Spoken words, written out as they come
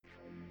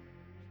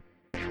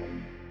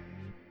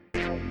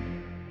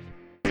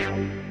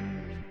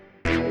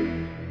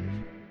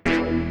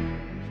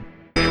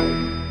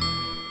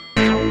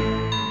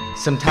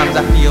Sometimes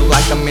I feel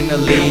like I'm in a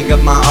league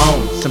of my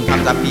own.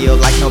 Sometimes I feel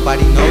like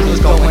nobody knows what's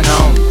going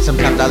on.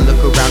 Sometimes I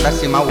look around, I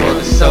see my world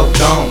is so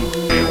gone.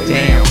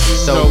 Damn,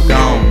 so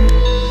gone.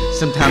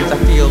 Sometimes I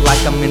feel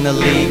like I'm in a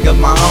league of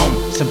my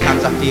own.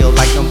 Sometimes I feel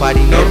like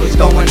nobody knows what's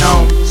going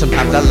on.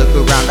 Sometimes I look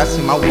around, I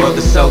see my world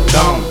is so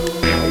gone.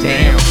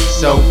 Damn,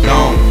 so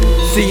gone.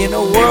 Seeing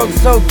the world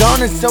so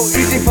gone, it's so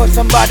easy for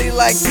somebody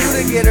like you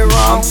to get it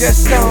wrong. I'm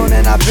just stoned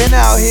and I've been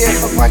out here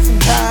for quite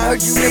some time.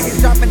 Heard you niggas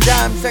dropping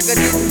dimes, sucker,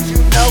 didn't you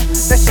know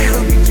that shit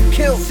will get you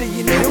killed? See,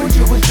 you knew what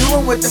you was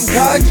doing with them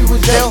cards you was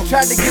dealt.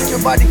 Tried to get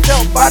your body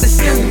felt, by the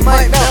steel you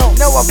might melt.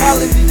 No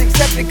apologies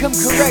accepted, come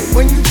correct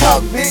when you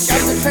talk, bitch.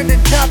 I'm the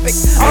trending topic,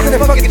 I'm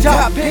the fucking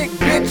topic,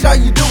 bitch. All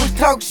you do is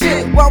talk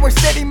shit while we're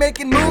steady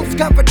making moves.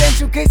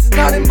 Confidential cases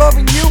not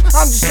involving you.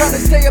 I'm just trying to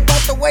stay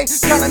about the way,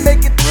 trying to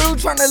make it through,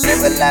 trying to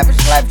live a lavish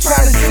life,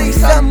 trying to see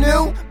something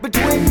new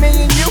between me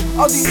and you.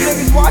 All these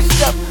niggas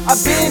washed up, I've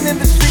been in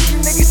the street,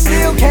 you niggas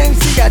still can't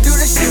see. I do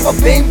this shit for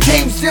Beam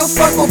Team, still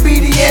fuck on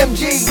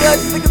BDMG.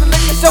 Blood sick of the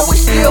liquor, so we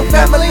still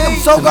family.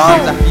 I'm so gone.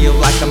 Sometimes I feel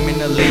like I'm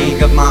in a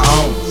league of my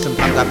own.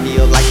 Sometimes I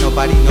feel like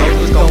nobody knows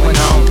what's going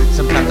on.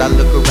 Sometimes I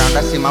look around,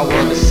 I see my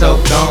world is so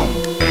gone.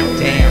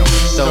 Damn,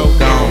 so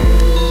gone.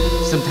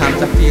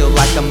 Sometimes I feel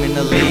like I'm in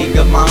a league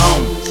of my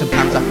own.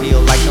 Sometimes I feel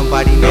like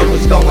nobody knows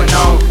what's going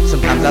on.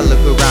 Sometimes I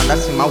look around, I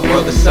see my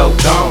world is so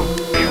gone.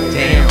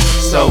 Damn,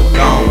 so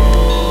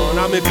gone.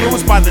 I'm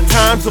influenced by the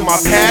times of my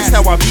past,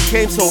 how I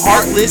became so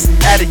heartless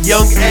at a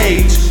young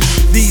age.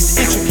 These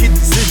intricate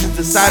decisions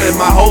decided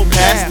my whole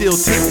past. Still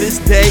to this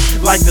day,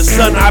 like the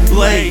sun I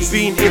blaze.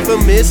 Being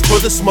infamous for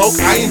the smoke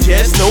I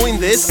ingest. Knowing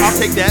this, I'll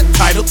take that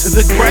title to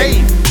the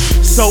grave.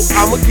 So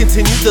I'ma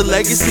continue the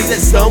legacy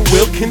that some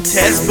will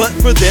contest, but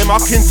for them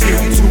I'll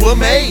continue to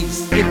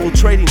amaze.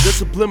 Infiltrating the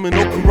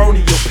subliminal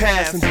coronial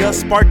past and thus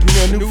sparking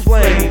a new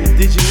flame.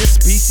 Indigenous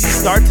species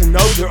start to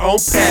know their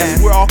own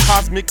past. We're all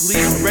cosmically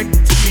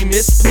directed to be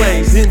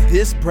misplaced. In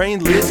this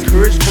brainless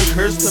courage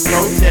concurs to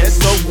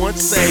protest. So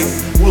once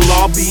saved, we'll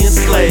all be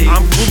enslaved.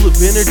 I'm full of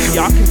energy,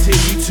 I'll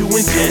continue to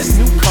ingest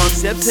new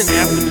concepts and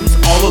avenues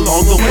all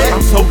along the way.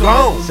 I'm so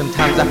gone.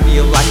 Sometimes I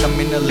feel like I'm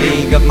in a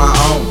league of my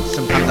own.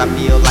 Sometimes I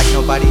feel like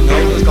nobody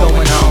knows what's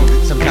going on.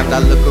 Sometimes I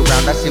look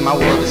around, I see my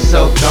world is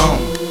so gone.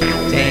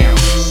 Damn,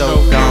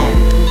 so gone.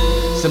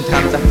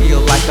 Sometimes I feel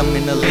like I'm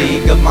in a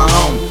league of my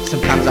own.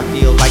 Sometimes I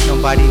feel like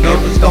nobody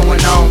knows what's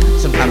going on.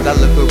 Sometimes I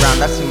look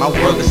around, I see my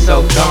world is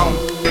so gone.